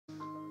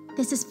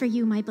This is for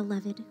you, my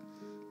beloved.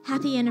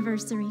 Happy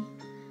anniversary.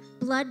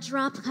 Blood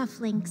drop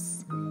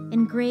cufflinks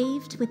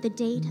engraved with the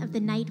date of the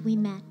night we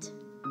met.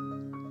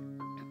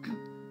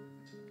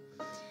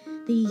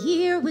 The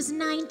year was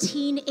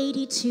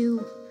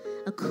 1982,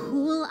 a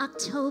cool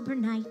October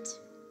night.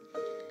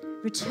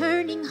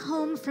 Returning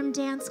home from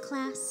dance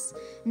class,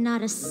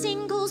 not a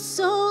single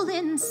soul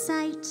in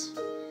sight.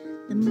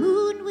 The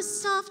moon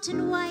was soft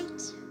and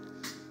white.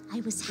 I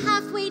was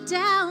halfway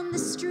down the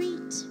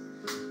street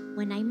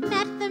when I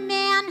met the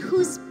man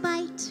whose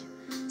bite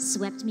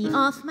swept me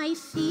off my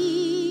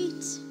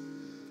feet.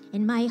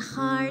 In my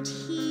heart,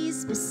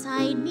 he's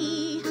beside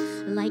me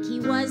like he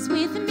was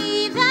with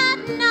me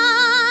that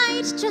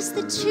night. Just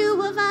the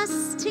two of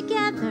us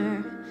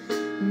together.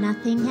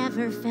 Nothing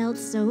ever felt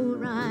so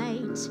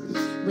right.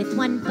 With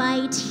one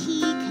bite,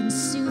 he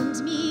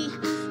consumed me.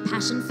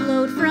 Passion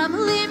flowed from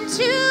limb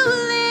to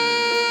limb.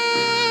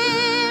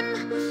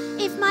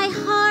 If my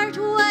heart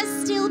was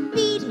still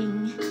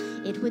beating,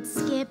 it would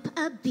skip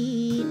a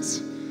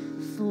beat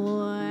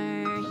for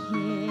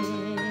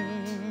him.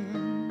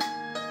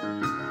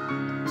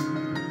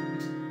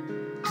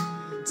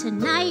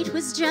 Tonight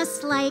was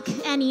just like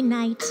any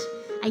night.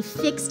 I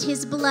fixed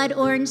his blood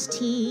orange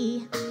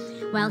tea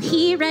while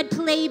he read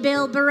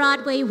Playbill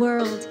Broadway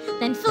World,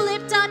 then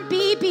flipped on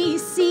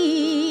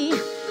BBC.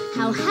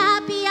 How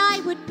happy I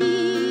would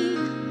be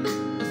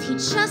if he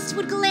just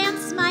would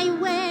glance my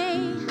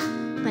way.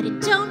 But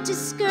it don't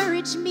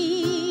discourage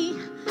me,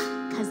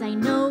 'cause I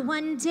know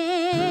one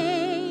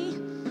day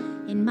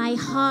in my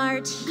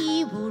heart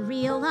he will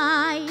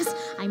realize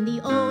I'm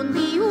the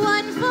only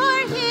one for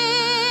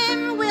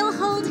him. We'll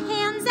hold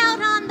hands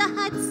out on the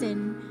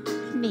Hudson,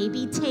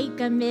 maybe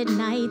take a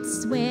midnight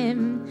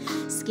swim.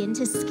 Skin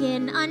to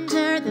skin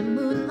under the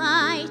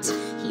moonlight,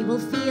 he will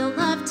feel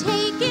love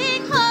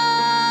taking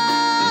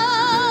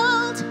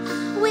hold.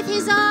 With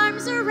his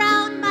arms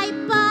around my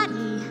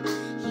body,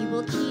 he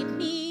will keep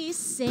me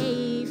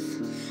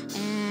safe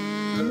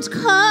and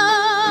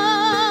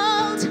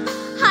cold.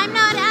 I'm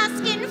not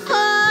asking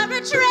for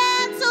a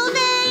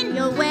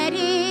Transylvania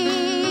wedding.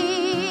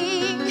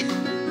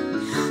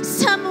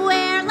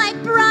 Somewhere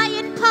like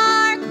Bryant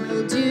Park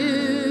will do.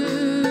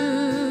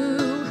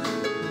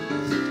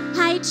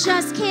 I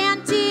just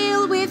can't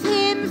deal with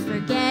him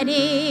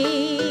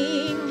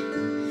forgetting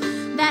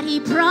that he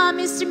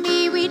promised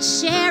me we'd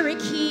share a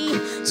key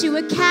to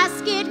a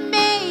casket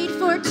made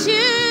for two.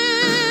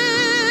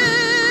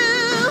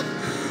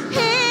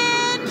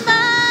 In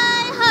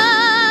my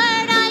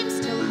heart, I'm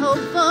still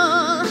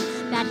hopeful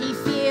that he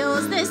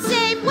feels the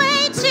same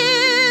way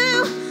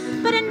too.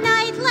 But a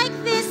night like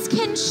this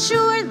can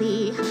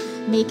surely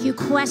make you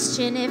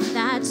question if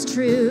that's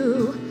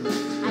true.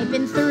 I've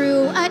been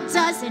through a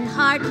dozen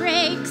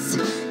heartbreaks.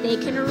 They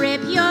can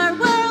rip your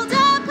world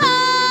apart.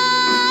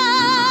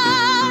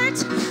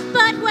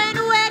 But when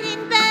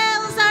wedding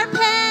bells are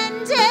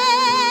pending,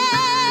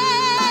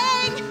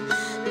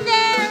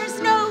 there's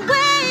no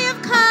way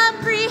of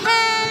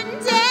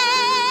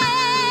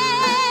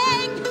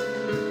comprehending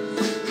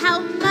how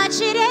much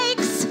it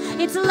aches.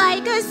 It's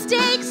like a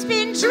steak's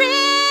been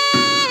drilled.